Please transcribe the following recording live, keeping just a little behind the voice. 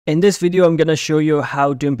In this video, I'm gonna show you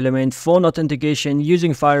how to implement phone authentication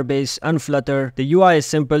using Firebase and Flutter. The UI is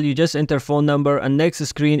simple. You just enter phone number and next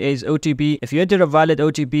screen is OTP. If you enter a valid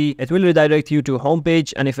OTP, it will redirect you to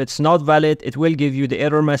homepage, and if it's not valid, it will give you the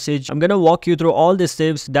error message. I'm gonna walk you through all the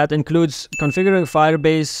steps that includes configuring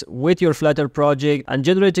Firebase with your Flutter project and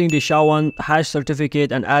generating the SHA-1 hash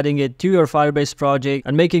certificate and adding it to your Firebase project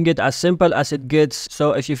and making it as simple as it gets.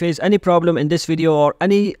 So if you face any problem in this video or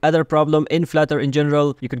any other problem in Flutter in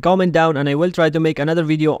general, you can comment down and I will try to make another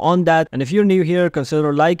video on that. And if you're new here,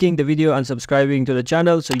 consider liking the video and subscribing to the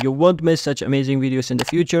channel so you won't miss such amazing videos in the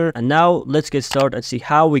future. And now let's get started and see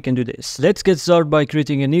how we can do this. Let's get started by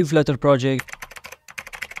creating a new Flutter project.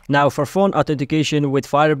 Now for phone authentication with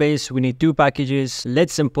Firebase, we need two packages.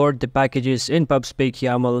 Let's import the packages in pubspec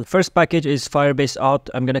YAML. First package is Firebase Auth.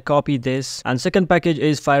 I'm gonna copy this. And second package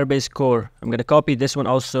is Firebase Core. I'm gonna copy this one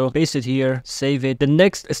also, paste it here, save it. The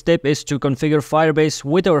next step is to configure Firebase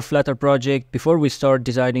with our Flutter project before we start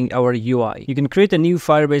designing our UI. You can create a new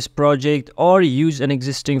Firebase project or use an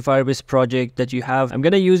existing Firebase project that you have. I'm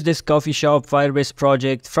gonna use this coffee shop Firebase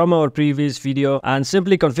project from our previous video and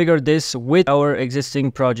simply configure this with our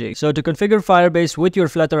existing project. So to configure Firebase with your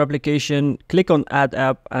Flutter application, click on Add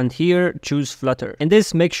App and here choose Flutter. In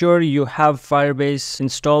this, make sure you have Firebase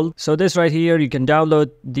installed. So this right here, you can download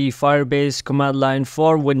the Firebase command line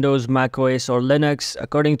for Windows, Mac OS or Linux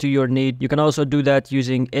according to your need. You can also do that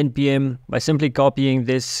using npm by simply copying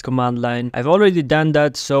this command line. I've already done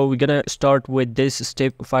that, so we're gonna start with this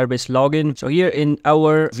step, Firebase login. So here in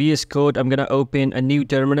our VS Code, I'm gonna open a new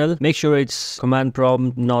terminal. Make sure it's command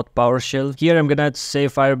prompt, not PowerShell. Here I'm gonna say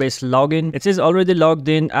Firebase login. It says already logged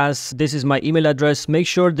in as this is my email address. Make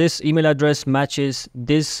sure this email address matches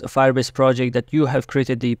this Firebase project that you have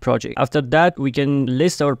created the project. After that, we can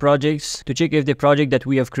list our projects to check if the project that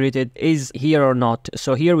we have created is here or not.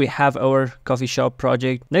 So here we have our coffee shop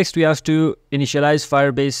project. Next, we have to initialize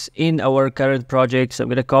Firebase in our current project. So I'm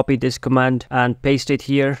going to copy this command and paste it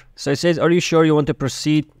here. So it says, are you sure you want to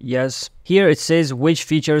proceed? Yes. Here it says which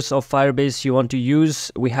features of Firebase you want to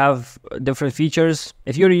use. We have different features.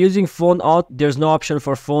 If you're using phone auth, there's no option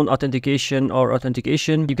for phone authentication or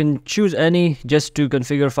authentication. You can choose any just to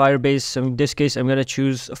configure Firebase. So in this case, I'm going to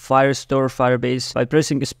choose Firestore Firebase. By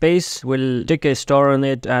pressing space, we'll take a store on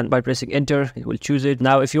it, and by pressing enter, it will choose it.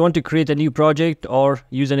 Now, if you want to create a new project or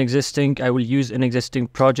use an existing, I will use an existing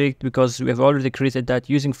project because we have already created that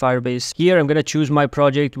using Firebase. Here, I'm going to choose my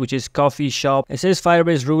project, which is coffee shop. It says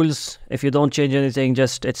Firebase rules. If you don't change anything,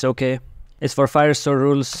 just it's okay. It's for Firestore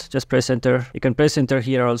rules. Just press enter. You can press enter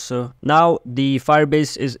here also. Now the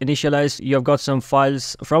Firebase is initialized. You have got some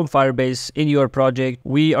files from Firebase in your project.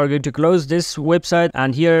 We are going to close this website,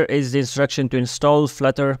 and here is the instruction to install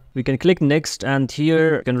Flutter. We can click next, and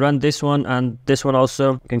here you can run this one and this one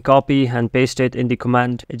also. You can copy and paste it in the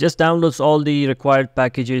command. It just downloads all the required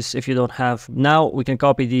packages if you don't have. Now we can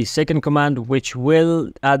copy the second command, which will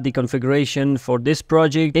add the configuration for this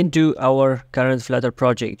project into our current Flutter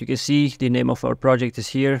project. You can see the name of our project is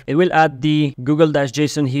here. It will add the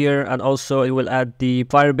google-json here, and also it will add the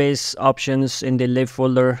Firebase options in the live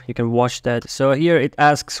folder. You can watch that. So here it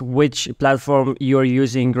asks which platform you're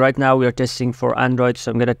using. Right now we are testing for Android, so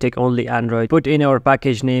I'm gonna take only Android. Put in our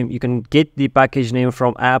package name. You can get the package name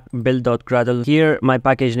from app build.gradle. Here my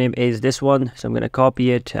package name is this one, so I'm gonna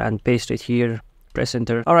copy it and paste it here. Press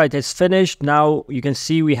enter. All right, it's finished. Now you can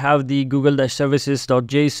see we have the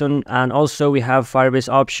google-services.json, and also we have Firebase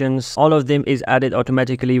options. All of them is added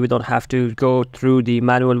automatically. We don't have to go through the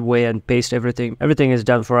manual way and paste everything. Everything is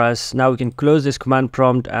done for us. Now we can close this command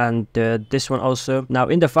prompt and this one also. Now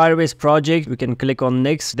in the Firebase project, we can click on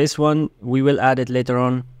next. This one, we will add it later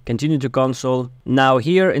on. Continue to console. Now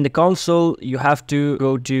here in the console, you have to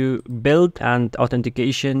go to build and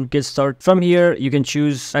authentication, get started. From here, you can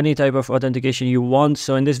choose any type of authentication you want.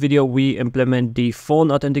 So in this video, we implement the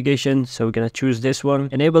phone authentication. So we're going to choose this one,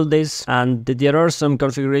 enable this. And there are some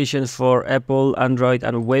configurations for Apple, Android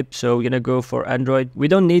and web. So we're going to go for Android. We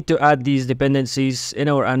don't need to add these dependencies in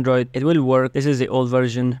our Android. It will work. This is the old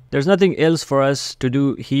version. There's nothing else for us to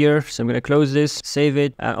do here. So I'm going to close this, save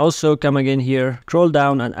it, and also come again here, scroll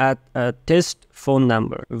down and add a test phone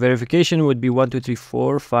number. Verification would be 1 2 3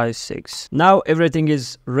 4 5 6. Now everything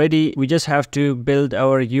is ready. We just have to build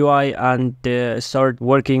our UI and start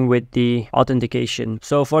working with the authentication.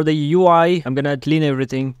 So for the UI, I'm gonna clean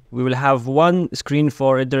everything. We will have one screen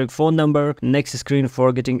for entering phone number, next screen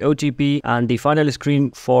for getting OTP, and the final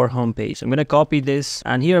screen for homepage. I'm gonna copy this,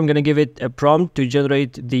 and here I'm gonna give it a prompt to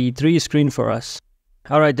generate the 3 screen for us.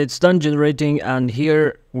 Alright, it's done generating, and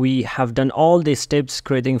here we have done all the steps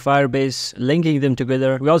creating Firebase, linking them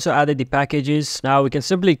together. We also added the packages. Now we can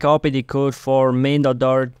simply copy the code for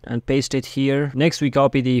main.dart and paste it here. Next we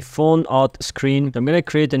copy the phone auth screen. I'm gonna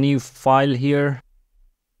create a new file here.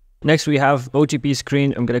 Next we have OTP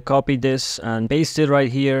screen. I'm gonna copy this and paste it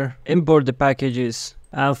right here. Import the packages.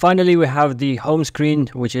 Finally, we have the home screen,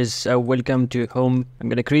 which is welcome to home. I'm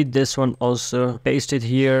gonna create this one also, paste it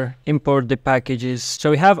here, import the packages.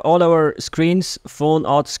 So we have all our screens: phone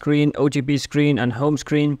auth screen, OTP screen, and home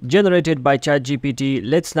screen generated by ChatGPT.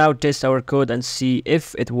 Let's now test our code and see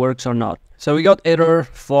if it works or not. So we got error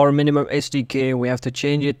for minimum SDK. We have to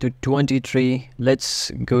change it to 23.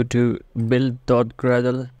 Let's go to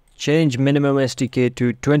build.gradle. Change minimum SDK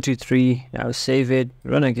to 23. Now save it,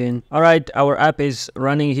 run again. Alright, our app is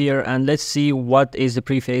running here, and let's see what is the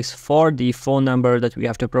prefix for the phone number that we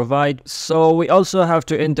have to provide. So we also have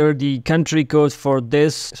to enter the country code for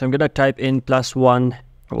this. So I'm gonna type in +1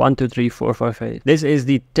 1 2 3 4 5 8. This is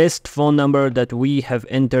the test phone number that we have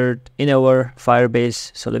entered in our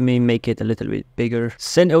Firebase. So let me make it a little bit bigger.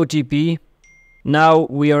 Send OTP. Now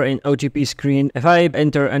we are in OTP screen. If I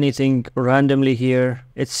enter anything randomly here,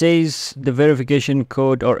 it says the verification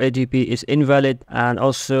code or OTP is invalid. And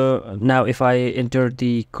also now if I enter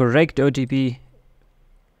the correct OTP,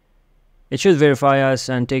 it should verify us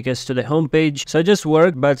and take us to the home page. So it just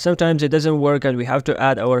worked, but sometimes it doesn't work, and we have to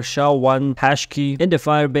add our SHA-1 hash key in the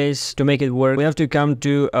Firebase to make it work. We have to come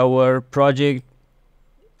to our project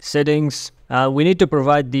settings. We need to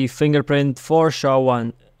provide the fingerprint for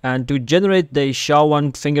SHA-1. And to generate the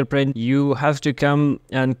SHA-1 fingerprint, you have to come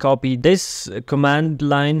and copy this command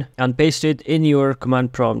line and paste it in your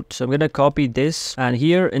command prompt. So I'm gonna copy this, and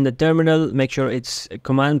here in the terminal, make sure it's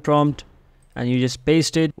command prompt, and you just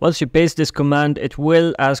paste it. Once you paste this command, it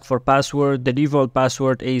will ask for password. The default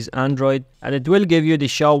password is Android, and it will give you the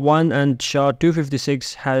SHA-1 and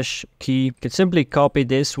SHA-256 hash key. You can simply copy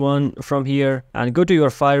this one from here and go to your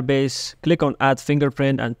Firebase, click on add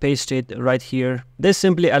fingerprint and paste it right here. This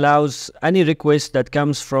simply allows any request that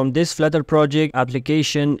comes from this Flutter project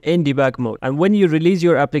application in debug mode. And when you release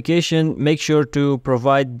your application, make sure to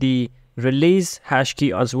provide the release hash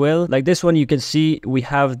key as well. Like this one, you can see we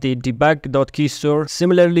have the debug.keystore.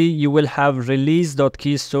 Similarly, you will have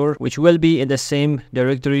release.keystore, which will be in the same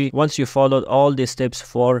directory once you followed all the steps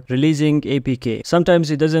for releasing APK.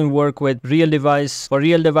 Sometimes it doesn't work with real device. For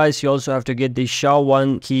real device, you also have to get the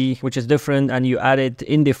SHA-1 key, which is different, and you add it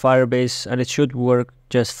in the Firebase, and it should work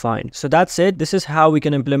just fine. So that's it. This is how we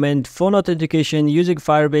can implement phone authentication using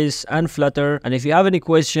Firebase and Flutter. And if you have any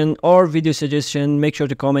question or video suggestion, make sure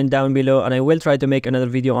to comment down below, and I will try to make another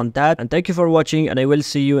video on that. And thank you for watching, and I will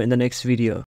see you in the next video.